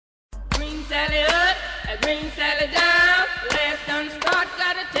Sally up, I bring Sally down. Last done start,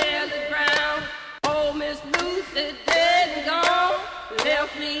 gotta tell the ground. Oh, Miss Lucy dead and gone,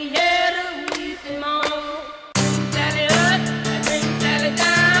 left me here to weep and moan. Sally up, I bring Sally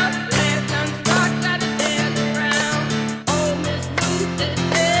down. Last done start, gotta tell the ground. Oh, Miss Lucy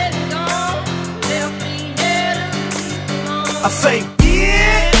dead and gone, left me here to weep and moan. I say,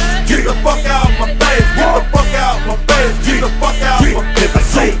 yeah, get the fuck out my face, get the fuck out my face, get the fuck out my face. I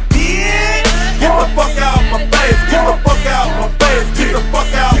say, yeah, get the fuck out my face, get the fuck out my face, get the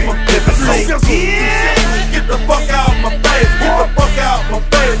fuck out my face. I say, yeah, get the fuck out my face, get the fuck out my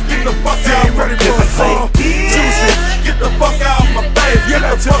face, get the fuck out my face. I say, yeah, get the fuck out my face, get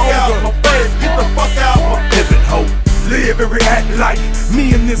the fuck out my face, get the fuck out my face. Live and react like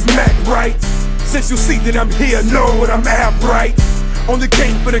me and this Mac, right? Since you see that I'm here, know what I'm at, right? On the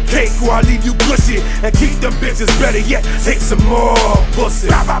game for the cake, where I leave you gushy and keep them bitches better yet. Take some more pussy.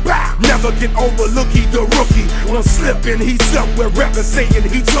 Never get overlooked, he the rookie. When I'm slipping, he's somewhere rapping, saying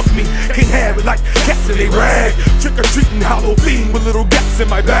he took me. Can't have it like cats in they rag. Trick-or-treating Halloween with little gaps in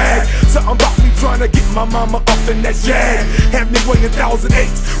my bag. Something about me trying to get my mama up in that jag. Have me weighing 1,008,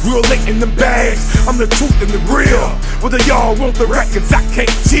 real late in them bags. I'm the truth and the real. Whether y'all want the records, I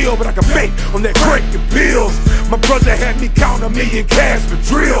can't chill, but I can bake on that crank and bills. My brother had me count $1 million cash for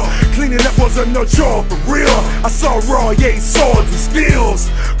drill. Cleaning up wasn't no chore for real. I saw raw, yeah, swords and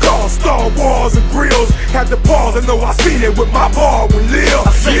steels. Called Star Wars and grills. Had to pause, I know I seen it with my bar when Lil.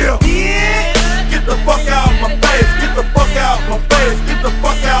 I say, yeah, get the fuck out my face, get the fuck out my face, get the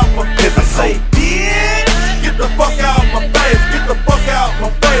fuck out my face. I say, yeah, get the fuck out my face, get the fuck out my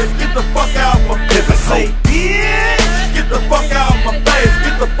face, get the fuck out my face. I say, yeah, get the fuck out my face,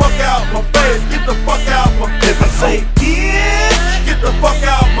 get the fuck out my face, get the fuck out my face. I say, yeah, get the fuck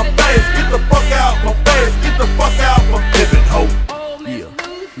out my face, get the fuck out my face, get the fuck out my face. Oh, Miss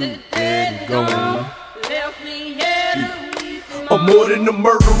Lucy dead and gone, left me here to weep and Or moan. more than a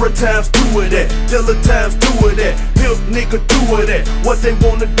murderer times 2 of that, dealer times 2 of that, pimp nigga 2 of that. What they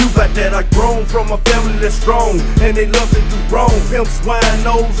wanna do about that? I grown from a family that's strong, and they love to do wrong. Pimps,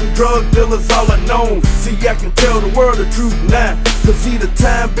 winos, and drug dealers all I know. See, I can tell the world the truth now, cause see the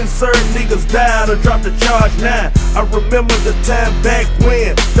time been served, niggas died or dropped the charge now. I remember the time back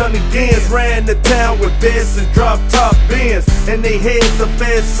when Dunny Dens ran the town with vests and drop top bins, and they had the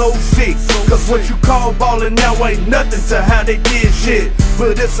feds so sick. Cause what you call ballin' now ain't nothing to how they did shit.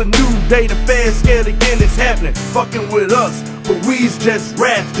 But it's a new day, the feds scared again, it's happening, fucking with us. But we's just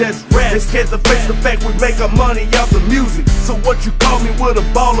rap, just rap. They scared to face the fact we make our money off the music. So what you call me with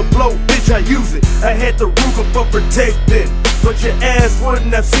a ball of blow, bitch, I use it. I had the Ruger for protecting, but your ass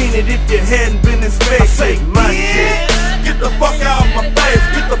wouldn't have seen it if you hadn't been inspected. I say, my shit, get the fuck out my face,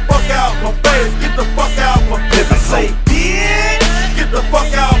 get the fuck out my face, get the fuck out my face. I say, yeah, get the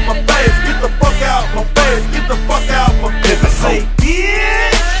fuck out my face, get the fuck out my face, get the fuck out my face. I say, yeah,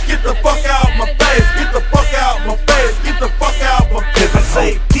 get the fuck out my face, get the fuck out my face, get the fuck out my face. I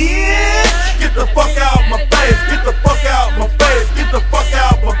say, yeah, get the fuck out my face, get the fuck out my face, get the fuck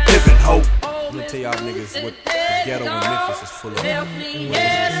out my face. Hope. I'm gonna tell y'all niggas what the ghetto in Memphis is full of.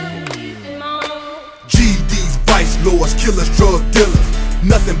 GDs, vice lords, killers, drug dealers.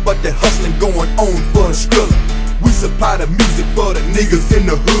 Nothing but that hustling going on for the skrilla. We supply the music for the niggas in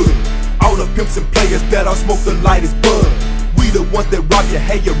the hood. All the pimps and players that all smoke the lightest bud. We the ones that rob your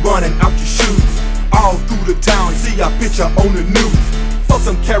hair, you're running out your shoes. All through the town, see our picture on the news. Fuck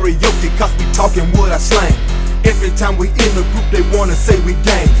some karaoke, cause we talking what I slang. Every time we in the group, they wanna say we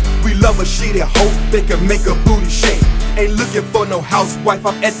gangs. We love a shitty hoe, they can make a booty shake. Ain't looking for no housewife,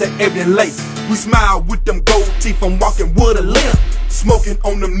 I'm at the Ebony Lace. We smile with them gold teeth, I'm walking with a limp. Smoking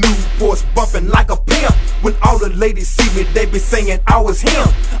on them Newports, bumping like a pimp. When all the ladies see me, they be saying I was him.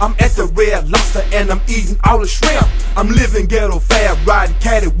 I'm at the Red Lobster and I'm eating all the shrimp. I'm living ghetto fast, riding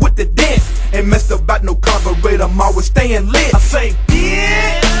caddy with the dance. Ain't messed about no carburetor, I'm always staying lit. I say,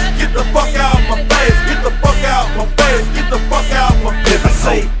 yeah, get the fuck out my face, get the fuck out my face, get the